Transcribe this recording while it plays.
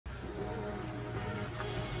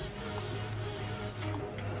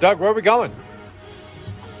Doug, where are we going?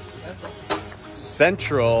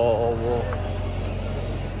 Central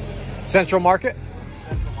Market?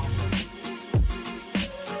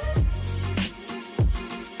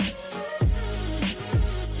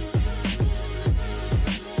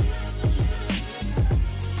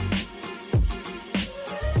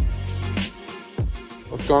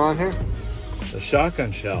 What's going on here? The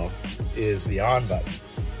shotgun shell is the on button.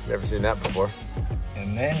 Never seen that before.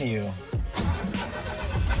 And then you...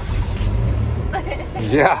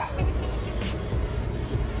 Yeah.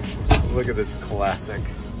 Look at this classic.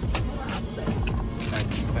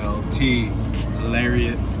 XLT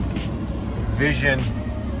Lariat Vision.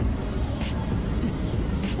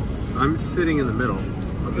 I'm sitting in the middle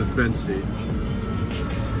of this bench seat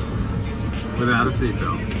without a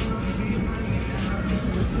seatbelt.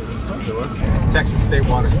 Texas State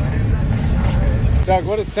Water. Doug,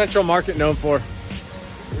 what is Central Market known for?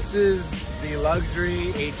 This is the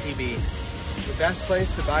luxury ATV. The best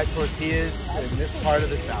place to buy tortillas in this part of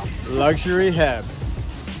the South. Luxury Heb.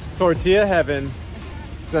 Tortilla Heaven,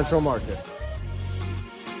 Central Market.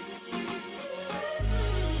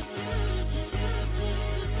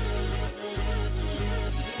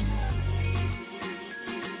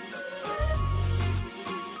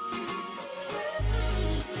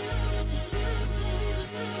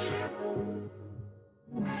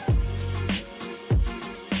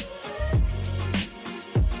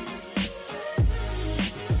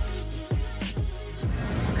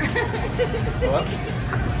 Hello?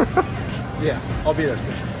 Yeah, I'll be there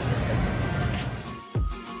soon.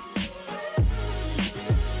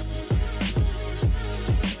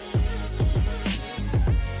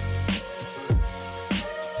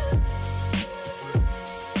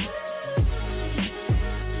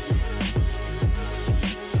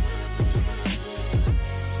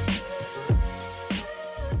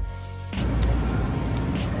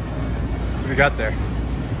 What do we got there?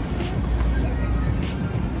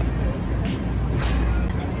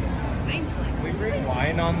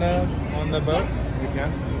 Wine on the boat? We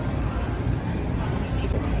can.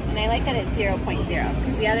 And I like that it's 0.0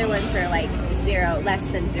 because the other ones are like less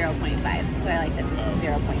than 0.5. So I like that this is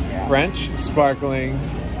 0.0. French sparkling,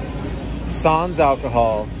 sans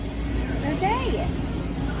alcohol. Rosé.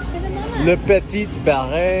 For the mama. Le Petit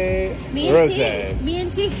Barret Rosé. Me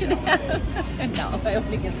and T can have. No, I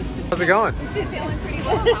only get this to. How's it going? It's going pretty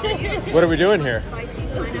well. How are you? What are we doing here? Spicy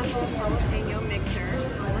pineapple jalapeno mixer.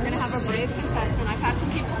 We're gonna have a brave contestant. I've had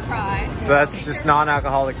some people cry. So that's just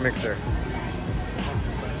non-alcoholic mixer.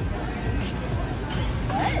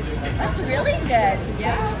 Good. That's really good.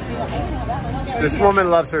 Yeah. This woman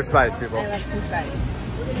loves her spice, people. I like some spice.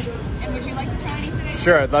 And would you like to try any today?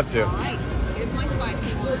 Sure, I'd love to. All right. Here's my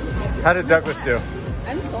spicy one. How did Douglas do?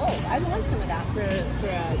 I'm sold. I want some of that for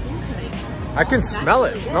tonight. I can smell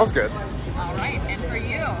it. It smells good. All right. And for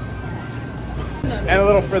you. And a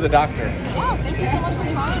little for the doctor. Oh, thank you so much for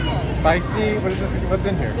trying it. Spicy, what is this? What's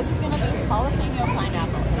in here? This is gonna be jalapeno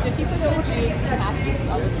pineapple. It's 50% juice and half this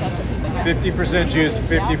other stuff to keep it nice. 50% juice,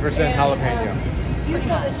 50% jalapeno. Pretty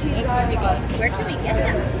much. It's very good. Where can we get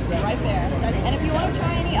them? Right there. And if you want to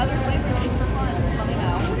try any other flavors just for fun, just let me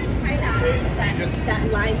know. Try that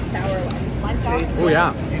lime sour one. Lime sour? Oh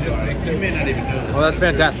yeah. Well, that's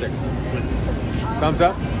fantastic. Thumbs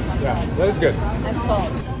up? Yeah, that is good. I'm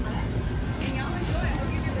sold.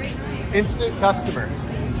 Instant customer.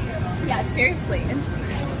 Yeah, seriously.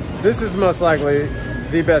 This is most likely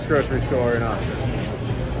the best grocery store in Austin.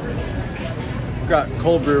 We've got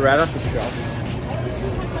cold brew right off the shelf.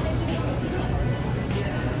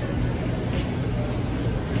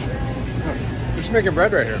 They're just making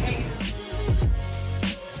bread right here.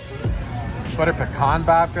 Butter pecan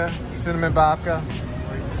babka, cinnamon babka.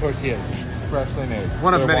 Tortillas, freshly made.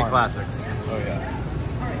 One of They're many warm. classics. Oh yeah.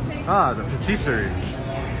 Ah, the patisserie.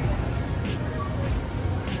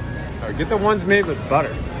 All right, get the ones made with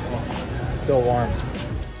butter. Still warm.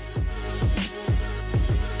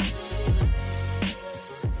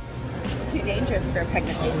 It's too dangerous for a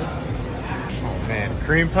pregnant lady. Oh man,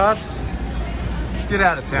 cream puffs? Get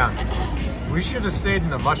out of town. We should have stayed in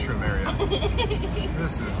the mushroom area.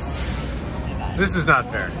 This is not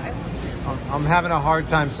fair. I'm having a hard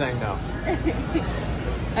time saying no. All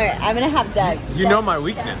right, I'm gonna have Doug. You know my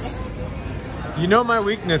weakness. You know my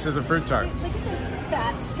weakness is a fruit tart. Look at those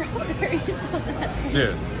fat strawberries on that.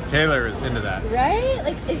 Dude, Taylor is into that. Right?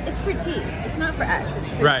 Like, it's for tea. It's not for us.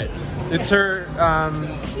 It's for Right. tea. It's her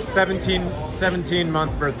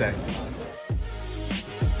 17-month birthday.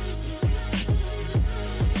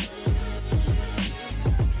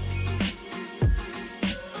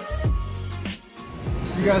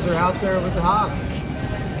 So you guys are out there with the hogs.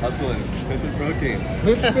 Hustling. Pimpin' protein.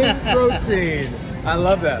 Pimpin' protein. I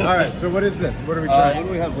love that. All right, so what is this? What are we trying? What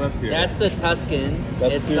do we have left here? That's the Tuscan.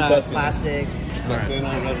 That's it's two Tuscans. classic. The thin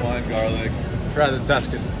one, red wine, garlic. Try the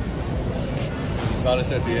Tuscan. Got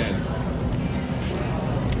us at the end.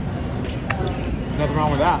 Nothing wrong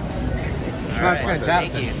with that. That's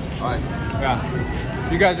fantastic. Thank you. All right. Yeah.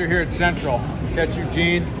 You guys are here at Central. Catch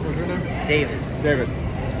Eugene. What's your name? David.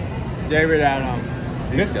 David at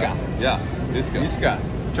Visca. Yeah, Visca. Visca.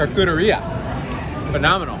 Charcuteria.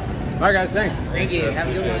 Phenomenal. All right, guys. Thanks. Thank you. Have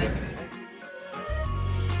a good one.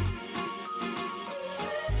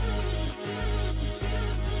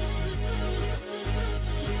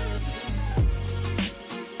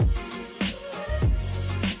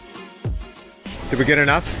 Did we get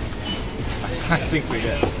enough? I think we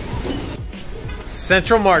did.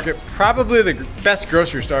 Central Market, probably the best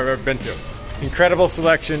grocery store I've ever been to. Incredible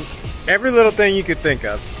selection, every little thing you could think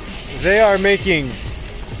of. They are making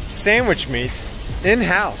sandwich meat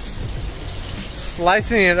in-house,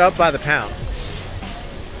 slicing it up by the pound.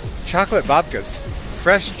 Chocolate babkas,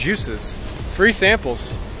 fresh juices, free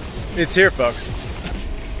samples. It's here, folks.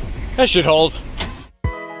 That should hold.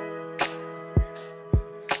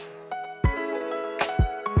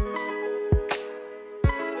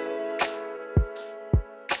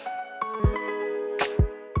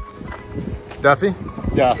 Duffy?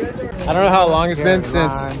 Yeah. I don't know how long it's been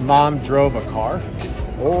since Mom drove a car.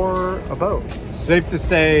 Or a boat. Safe to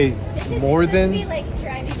say more than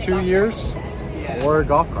 2 years? Or a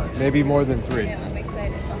golf cart. Maybe more than 3. I'm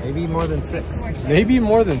excited. Maybe more than 6. Maybe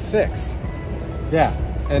more than 6. Yeah.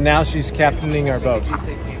 And now she's captaining our boat.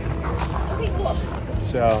 Okay, cool.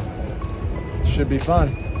 So, it should be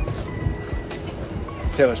fun.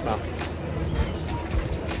 Taylor, smile.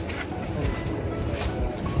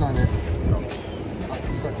 It's not it.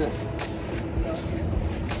 It's like this.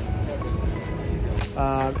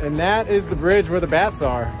 And that is the bridge where the bats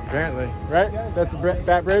are, apparently. Right? That's the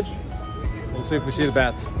bat bridge? We'll see if we see the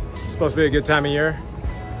bats. It's supposed to be a good time of year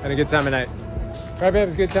and a good time of night. Right, babe?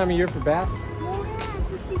 It's a good time of year for bats?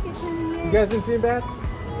 You guys been seeing bats?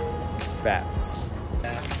 Bats.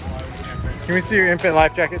 Can we see your infant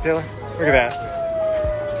life jacket, Taylor? Look at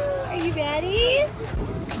that. Are you ready?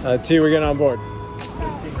 T, we're getting on board.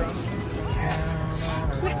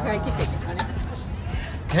 I can take it, honey.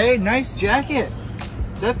 Hey, nice jacket.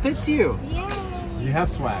 That fits you. Yay! You have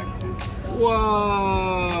swag, too.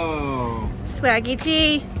 Whoa. Swaggy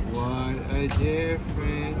T. What a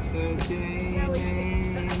difference a day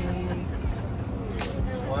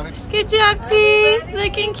makes. Good job, T.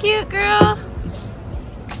 Looking cute, girl.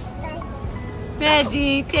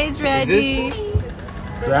 Ready. Tay's ready.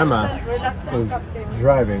 Grandma is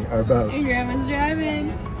driving our boat. Grandma's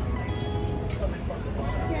driving.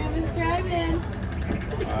 Grandma's driving.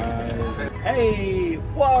 Hey,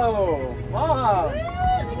 whoa, Mom.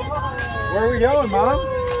 Where are we going, Mom?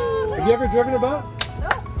 Have you ever driven a boat? No.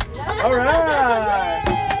 All right.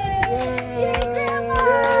 Yay.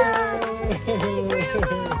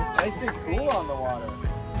 Nice and cool on the water.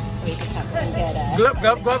 We can have some good, Glub,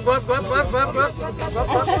 glub, glub, glub, glub, glub, glub, glub, glub,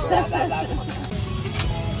 glub.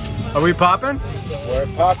 Are we popping? We're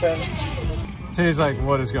popping. Tay's like,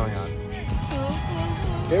 what is going on?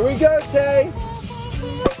 Here we go, Tay.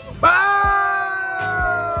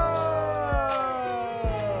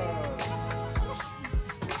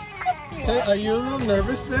 Tay, are you a little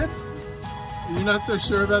nervous, then? You're not so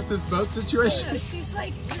sure about this boat situation? She's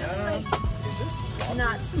like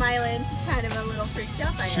not smiling. She's kind of a little freaked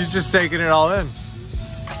out by it. She's just taking it all in.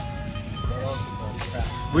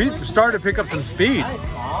 We started to pick up some speed. Nice,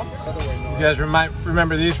 Mom. You guys might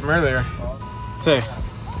remember these from earlier. Tay,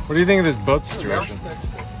 what do you think of this boat situation?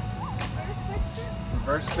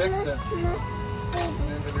 Reverse fixed it.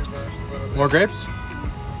 More grapes?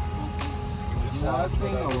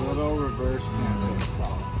 Nothing, a little reverse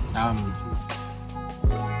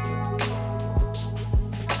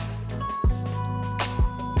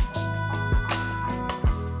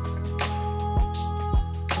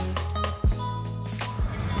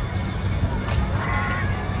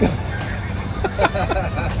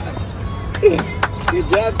Good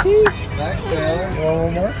job, T. Thanks, Taylor.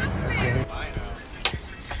 One more.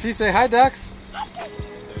 T, say hi, ducks.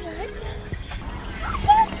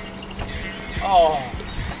 Oh.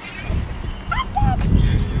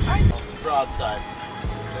 Broadside.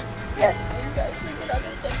 You guys think about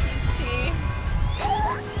the duckies, T.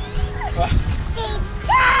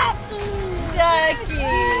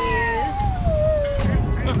 Duckies.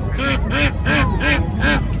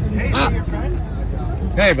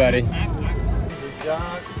 Hey, buddy.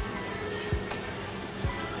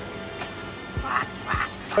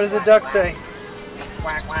 What does the duck say?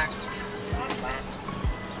 Quack, quack.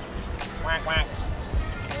 Quack, quack.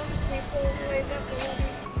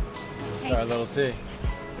 Sorry, little T.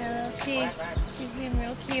 Little T. She's being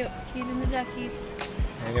real cute. Feeding the duckies.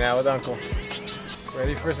 Hanging out with Uncle.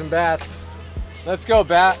 Ready for some bats. Let's go,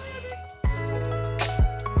 Bat.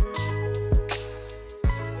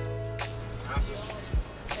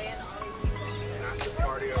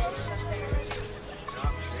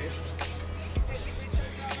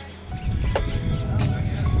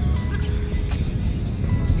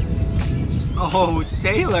 Oh,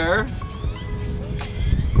 Taylor!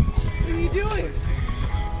 What are you doing?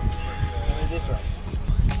 This way.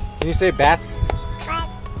 Can you say bats?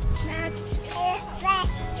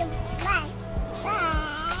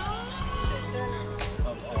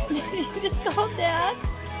 You just called Dad.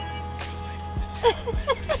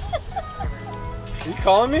 Are you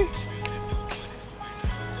calling me?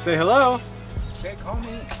 Say hello. Tay, call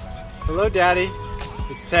me. Hello, Daddy.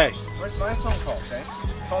 It's Tay. Where's my phone call, Tay?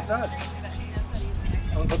 Call Doug.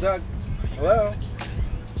 Uncle Doug. Hello?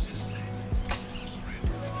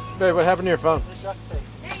 Babe, what happened to your phone?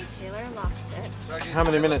 Hey, Taylor locked it. How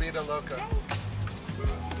many minutes?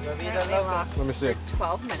 Apparently locked Let me see. for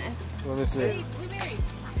 12 minutes. Let me see.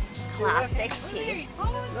 Classic tea.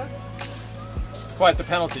 It's quite the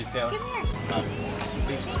penalty, Taylor. Come here.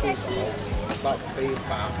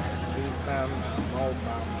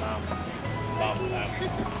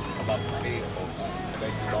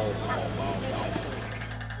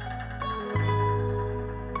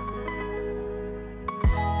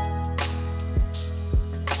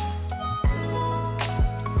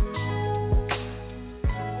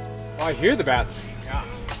 Oh, I hear the bats. Yeah.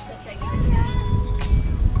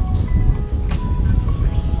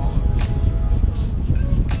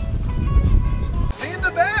 Seeing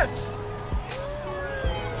the bats!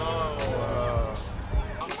 Oh,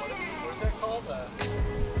 what's that called?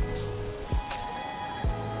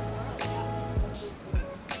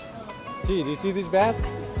 T, do you see these bats?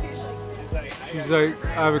 She's like, I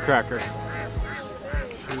have a cracker.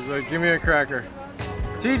 She's like, give me a cracker.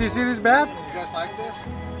 T, do you see these bats? You guys like this?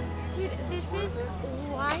 Dude, this is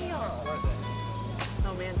wild.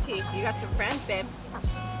 Oh man, T, you got some friends, babe.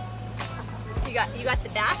 You got the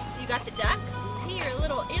bats, you got the ducks. T, you're a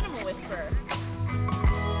little animal whisperer.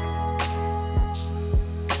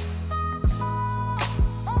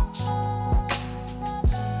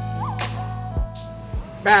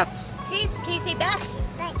 Bats. T, can you say bats?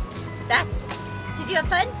 Bats. Did you have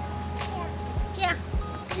fun? Yeah.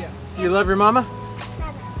 Do you love your mama?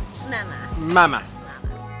 Mama. Mama.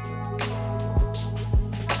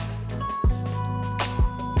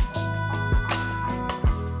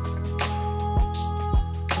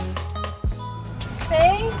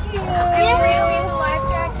 Thank you. Are you really in the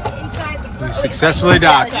life jacket inside the We successfully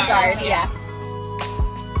docked. Yeah.